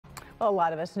Well, a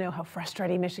lot of us know how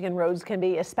frustrating Michigan roads can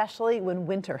be, especially when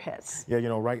winter hits. Yeah,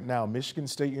 right now, Michigan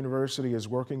State University is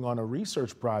working on a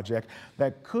research project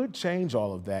that could change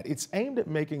all of that. It's aimed at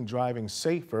making driving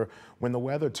safer when the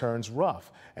weather turns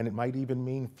rough, and it might even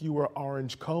mean fewer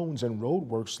orange cones and road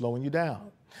work slowing you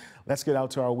down. Let's get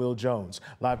out to our Will Jones,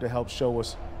 live to help show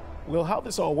us, Will, how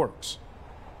this all works.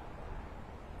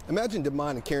 Imagine,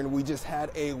 Demond and Karen, we just had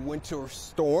a winter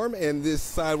storm and this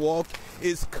sidewalk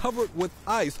is covered with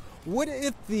ice. What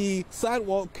if the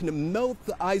sidewalk can melt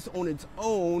the ice on its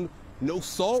own? No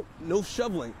salt, no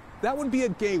shoveling. That would be a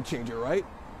game changer, right?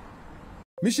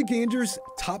 Michiganders'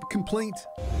 top complaint,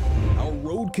 our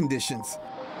road conditions.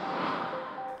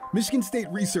 Michigan State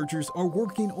researchers are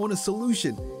working on a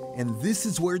solution, and this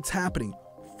is where it's happening.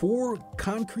 4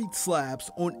 concrete slabs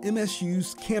on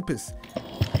MSU's campus.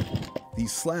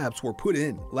 These slabs were put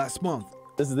in last month.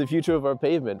 This is the future of our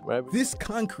pavement, right? This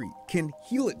concrete can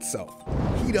heal itself,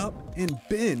 heat up, and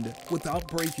bend without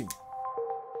breaking.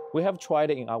 We have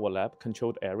tried it in our lab,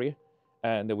 controlled area,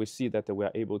 and we see that we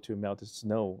are able to melt the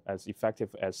snow as effective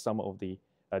as some of the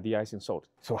de-icing salt.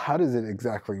 So how does it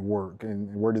exactly work,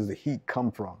 and where does the heat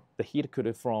come from? The heat could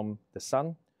be from the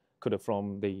sun, could be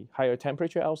from the higher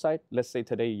temperature outside. Let's say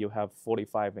today you have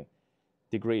 45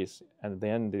 degrees, and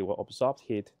then they will absorb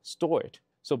heat, store it.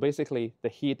 So basically, the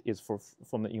heat is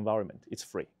from the environment. It's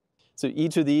free. So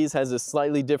each of these has a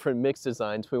slightly different mix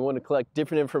design. So we want to collect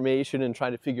different information and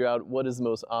try to figure out what is the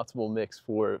most optimal mix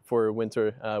for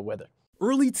winter weather.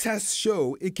 Early tests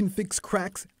show it can fix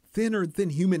cracks thinner than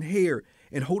human hair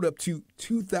and hold up to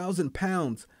 2,000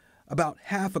 pounds, about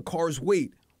half a car's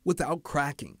weight, without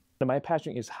cracking. My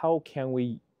passion is how can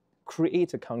we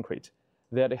create a concrete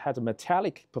that has a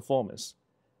metallic performance,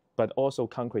 but also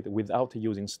concrete without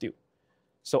using steel.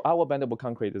 So our bendable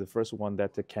concrete is the first one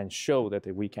that can show that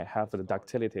we can have the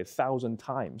ductility 1,000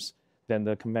 times than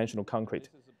the conventional concrete,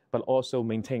 but also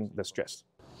maintain the stress.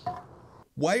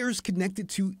 Wires connected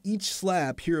to each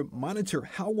slab here monitor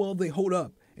how well they hold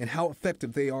up and how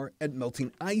effective they are at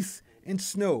melting ice and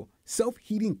snow.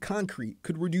 Self-heating concrete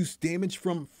could reduce damage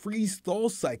from freeze-thaw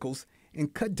cycles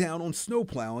and cut down on snow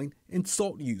plowing and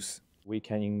salt use. We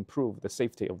can improve the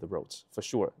safety of the roads, for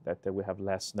sure, that we have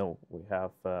less snow, we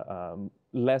have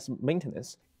less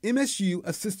maintenance. MSU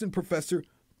Assistant Professor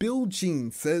Bill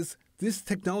Jean says this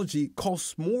technology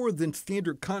costs more than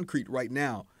standard concrete right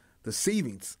now. The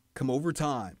savings come over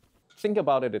time. Think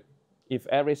about it, if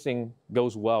everything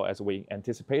goes well as we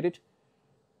anticipated,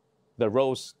 the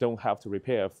roads don't have to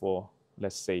repair for,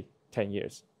 let's say, 10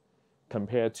 years.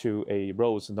 Compared to a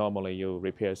roads, normally you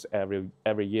repairs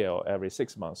every year or every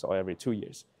 6 months or every 2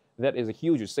 years. That is a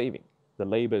huge saving. The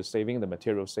labor saving, the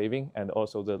material saving, and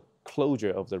also the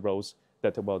closure of the roads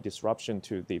that will disruption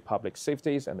to the public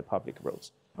safeties and the public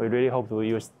roads. We really hope to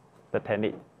use the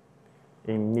technique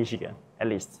in Michigan, at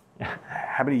least.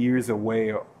 How many years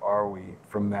away are we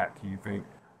from that, do you think?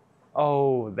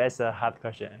 Oh, that's a hard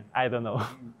question. I don't know.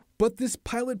 But this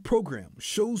pilot program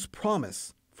shows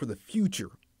promise for the future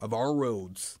of our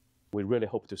roads. We really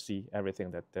hope to see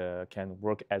everything that can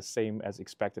work as same as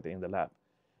expected in the lab.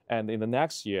 And in the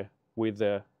next year, with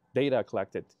the data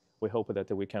collected, we hope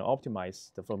that we can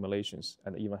optimize the formulations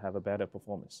and even have a better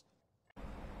performance.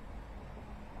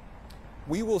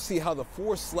 We will see how the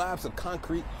 4 slabs of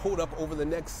concrete hold up over the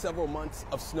next several months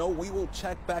of snow. We will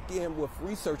check back in with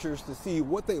researchers to see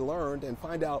what they learned and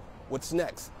find out what's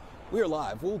next. We are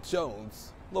live. Will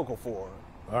Jones, Local 4.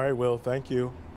 All right, Will, thank you.